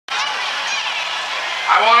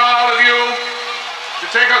I want all of you to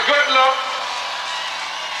take a good look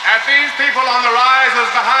at these people on the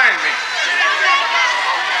risers behind me.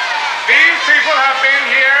 These people have been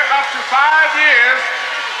here up to 5 years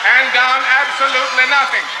and done absolutely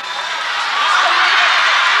nothing.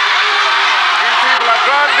 These people are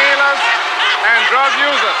drug dealers and drug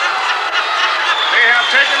users. They have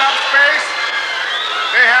taken up space.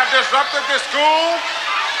 They have disrupted the school.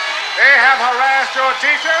 They have harassed your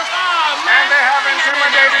teachers. And they have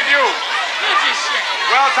intimidated you.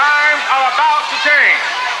 Well, times are about to change.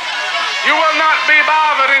 You will not be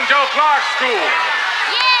bothered in Joe Clark's school.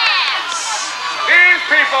 These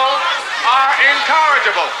people are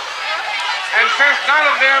incorrigible. And since none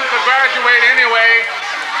of them could graduate anyway,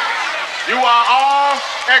 you are all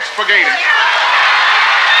expurgated.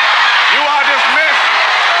 You are dismissed.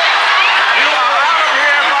 You are out of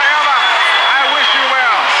here forever. I wish you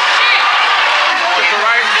well. Mr.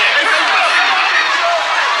 Wright.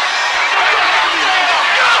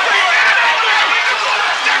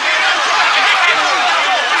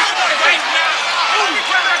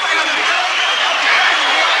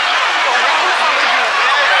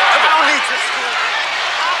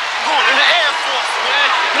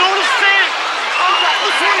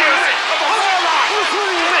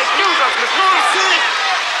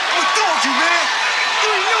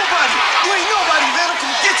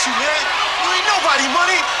 You, man. You ain't nobody,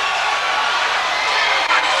 money.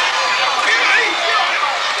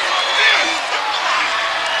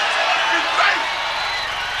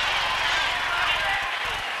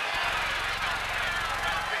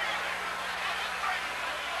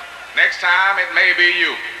 Next time, it may be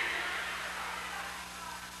you.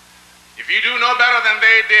 If you do no better than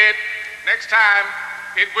they did, next time,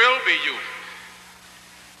 it will be you.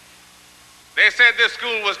 They said this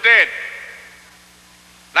school was dead,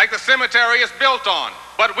 like the cemetery it's built on.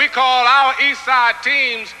 But we call our East Side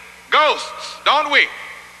teams ghosts, don't we?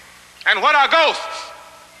 And what are ghosts?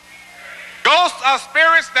 Ghosts are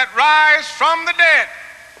spirits that rise from the dead.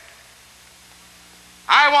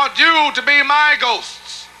 I want you to be my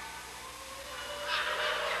ghosts.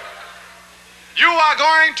 You are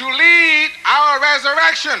going to lead our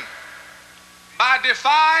resurrection by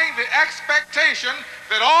defying the expectation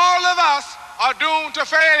that all of us are doomed to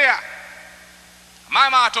failure. My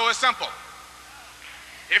motto is simple.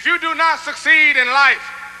 If you do not succeed in life,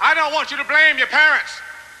 I don't want you to blame your parents.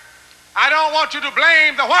 I don't want you to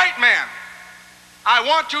blame the white man. I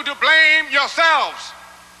want you to blame yourselves.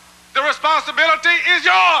 The responsibility is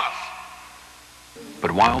yours.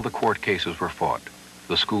 But while the court cases were fought,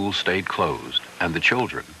 the schools stayed closed, and the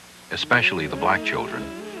children, especially the black children,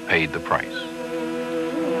 paid the price.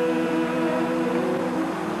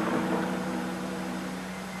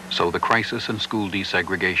 So the crisis in school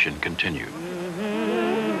desegregation continued.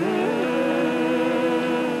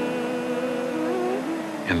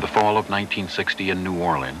 In the fall of 1960 in New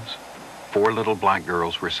Orleans, 4 little black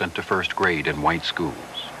girls were sent to first grade in white schools.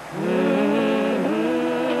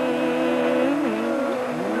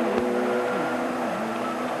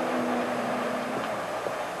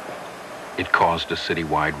 It caused a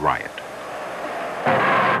citywide riot.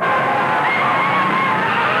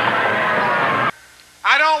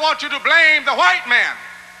 I don't want you to blame the white man.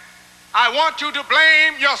 I want you to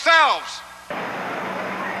blame yourselves.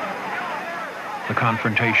 The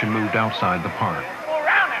confrontation moved outside the park.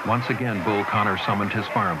 Once again, Bull Connor summoned his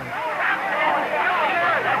firemen.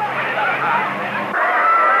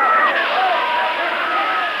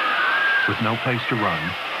 With no place to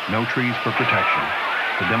run, no trees for protection,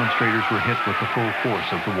 the demonstrators were hit with the full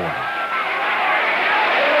force of the water.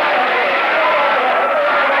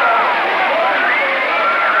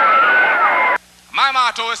 My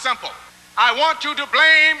motto is simple. I want you to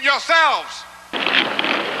blame yourselves.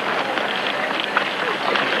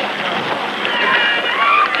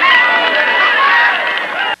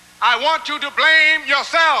 I want you to blame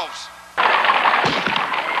yourselves.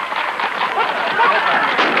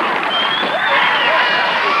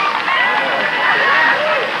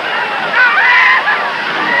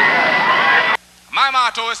 My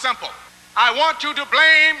motto is simple. I want you to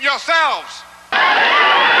blame yourselves.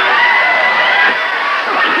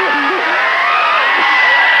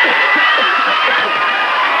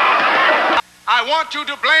 I want you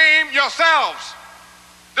to blame yourselves.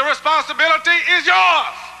 The responsibility is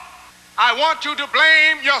yours. I want you to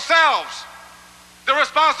blame yourselves. The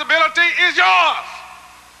responsibility is yours.